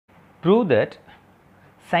prove that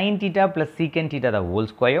sin theta plus secant theta the whole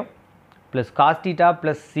square plus cos theta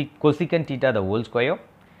plus cosecant theta the whole square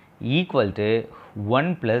equal to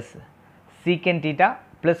 1 plus secant theta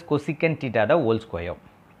plus cosecant theta the whole square.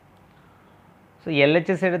 So,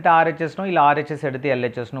 LHS எடுத்து RHS no இல்லை RHS எடுத்து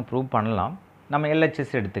LHS no prove பண்ணலாம். நம்ம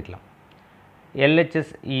LHS எடுத்துக்கலாம். LHS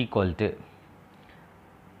equal to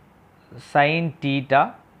sin theta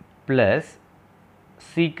plus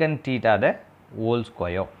secant theta the whole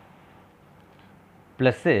square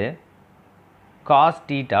plus cos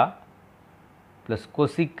theta plus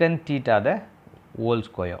cosecant theta the whole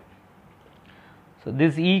square. So,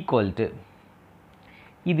 this equal to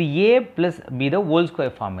இது a plus b the whole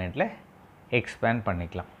square formatல expand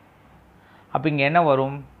பண்ணிக்கலாம். அப்போ இங்கே என்ன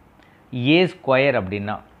வரும் a square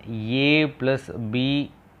அப்படின்னா a plus b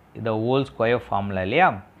the whole square formula இல்லையா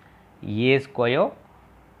a square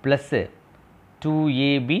plus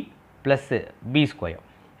 2ab plus b square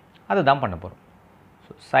அதுதான் பண்ண போகிறோம்.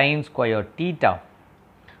 So, sin square theta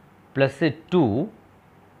plus 2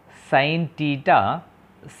 sin theta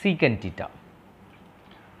secant theta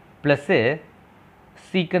plus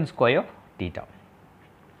secant square theta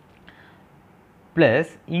plus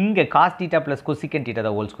இங்கே cos theta plus cosecant theta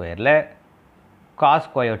the whole square cos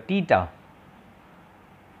square theta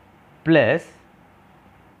plus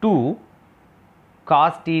 2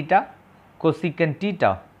 cos theta cosecant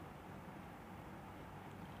theta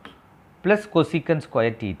plus cosecant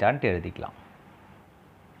square theta ன்னு எழுதிக்கலாம்.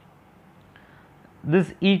 This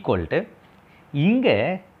equal to இங்கே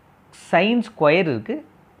sin square இருக்கு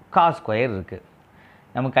cos square இருக்கு.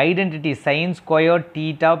 நமக்கு identity sin square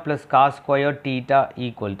theta plus cos square theta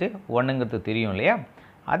equal to 1ங்கிறது தெரியும் இல்லையா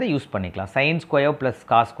அதை use பண்ணிக்கலாம். sin square plus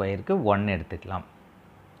cos squareக்கு 1 எடுத்துக்கலாம்.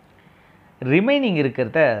 ரிமைனிங்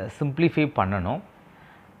இருக்கிறத சிம்பிளிஃபை பண்ணணும்.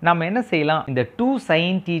 நம்ம என்ன செய்யலாம் இந்த 2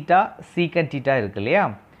 sin theta secant theta இருக்கு இல்லையா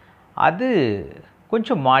அது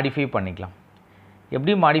கொஞ்சம் மாடிஃபை பண்ணிக்கலாம்.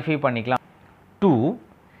 எப்படி மாடிஃபை பண்ணிக்கலாம் 2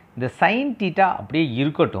 இந்த sin theta அப்படியே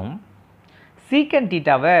இருக்கட்டும் secant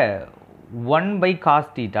thetaவை 1 by cos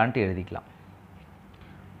theta ன்ட்டு எழுதிக்கலாம்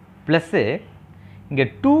ப்ளஸ் இங்கே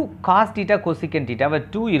 2 cos theta cosecant thetaவை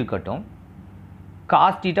 2 இருக்கட்டும்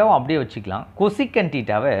cos thetaவும் அப்படியே வச்சுக்கலாம் cosecant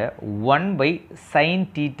thetaவை 1 by sin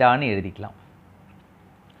thetaன்னு எழுதிக்கலாம்.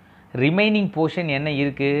 ரிமைனிங் போர்ஷன் என்ன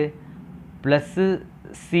இருக்குது ப்ளஸ்ஸு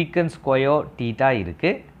secant square theta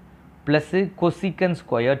இருக்குது ப்ளஸ்ஸு cosecant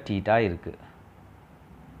square theta இருக்குது.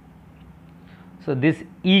 ஸோ திஸ்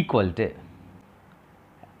ஈக்குவல் டு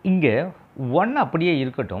இங்கே 1 அப்படியே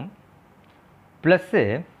இருக்கட்டும் ப்ளஸ்ஸு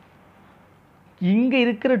இங்கே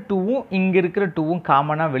இருக்கிற 2வும் இங்கே இருக்கிற 2வும்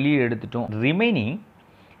காமனாக வெளியே எடுத்துட்டோம். ரிமைனிங்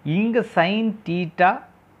இங்கே sin theta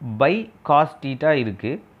by cos theta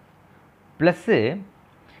இருக்குது ப்ளஸ்ஸு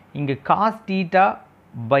இங்கே cos theta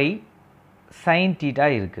by sin theta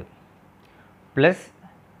இருக்குது plus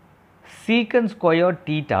secant square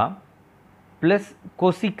theta plus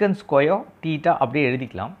cosecant square theta அப்படியே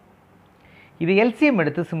எழுதிக்கலாம். இது LCM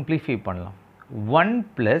எடுத்து சிம்பிளிஃபை பண்ணலாம் 1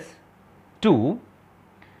 ப்ளஸ் 2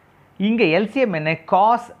 இங்கே LCM என்ன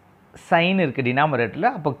cos sin இருக்குது டினாமினேட்டரில்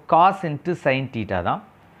அப்போ cos இன்ட்டு sin theta தான்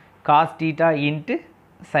cos theta into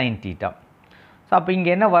sin theta. So அப்போ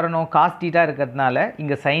இங்கே என்ன வரணும் cos theta இருக்கிறதுனால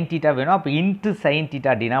இங்கே sin theta வேணும் அப்போ இன்ட்டு sin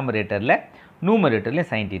theta டினாமினேட்டரில்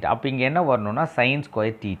நியூமரேட்டர்லேயும் sin theta அப்போ இங்கே என்ன வரணும்னா sin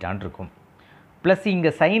square thetaன்னு இருக்கும் ப்ளஸ்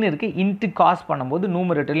இங்கே sin இருக்குது இன்ட்டு காஸ் பண்ணும்போது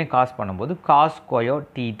நியூமரேட்டர்லேயும் காஸ் பண்ணும்போது cos square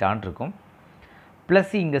thetaன்னு இருக்கும்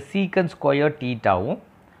ப்ளஸ் இங்கே secant square thetaவும்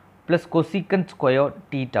plus cosecant square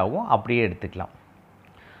thetaவும் அப்படியே எடுத்துக்கலாம்.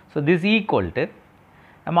 ஸோ திஸ் ஈக்குவல் டு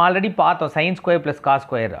நம்ம ஆல்ரெடி பார்த்தோம் sin square plus cos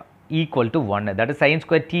square equal to 1 that is sin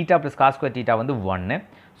square theta plus cos square theta வந்து 1.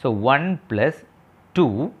 So 1 plus 2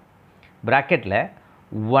 ப்ராக்கெட்டில்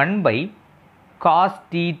 1 by cos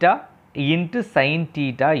theta into sin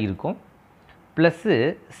theta இருக்கும் plus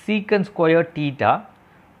secant square theta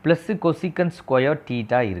plus cosecant square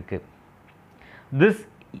theta இருக்குது. This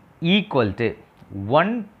equal to 1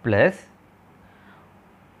 plus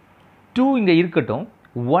 2 இங்கே இருக்கட்டும்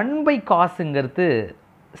 1 by cosங்கிறது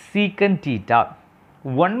secant theta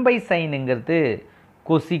 1 by sinங்கிறது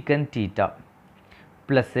cosecant theta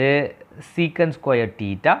plus secant square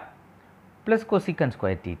theta plus cosecant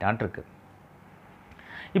square theta இருக்கு.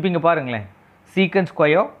 இப்போ இங்கே பாருங்களேன் secant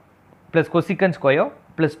square plus cosecant square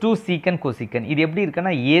plus 2 secant cosecant இது எப்படி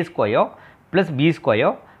இருக்குன்னா a square plus b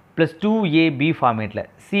square plus 2ab ஃபார்மேட்டில்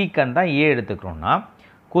secant தான் a எடுத்துக்கிறோன்னா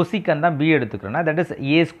cosecant தான் b எடுத்துக்கிறோன்னா that is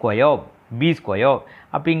a square b square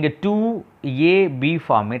அப்போ இங்கே 2ab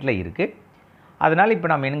ஃபார்மேட்டில் இருக்குது. அதனால் இப்போ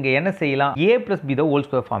நம்ம இங்கே என்ன செய்யலாம் a plus b whole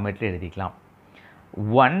square ஃபார்மேட்டில் எழுதிக்கலாம்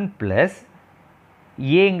 1 ப்ளஸ்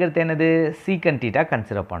ஏங்கிறது என்னது secant theta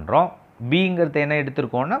கன்சிடர் பண்ணுறோம் பிங்கிறது என்ன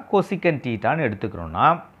எடுத்துருக்கோன்னா கொசிக்கன் தீட்டான்னு எடுத்துக்கிறோன்னா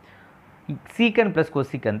சீக்கன் ப்ளஸ்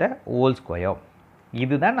கொசிக்கன் த ஹோல் ஸ்கொயர்.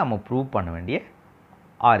 இதுதான் நம்ம ப்ரூவ் பண்ண வேண்டிய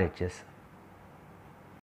ஆர்ஹெச்எஸ்.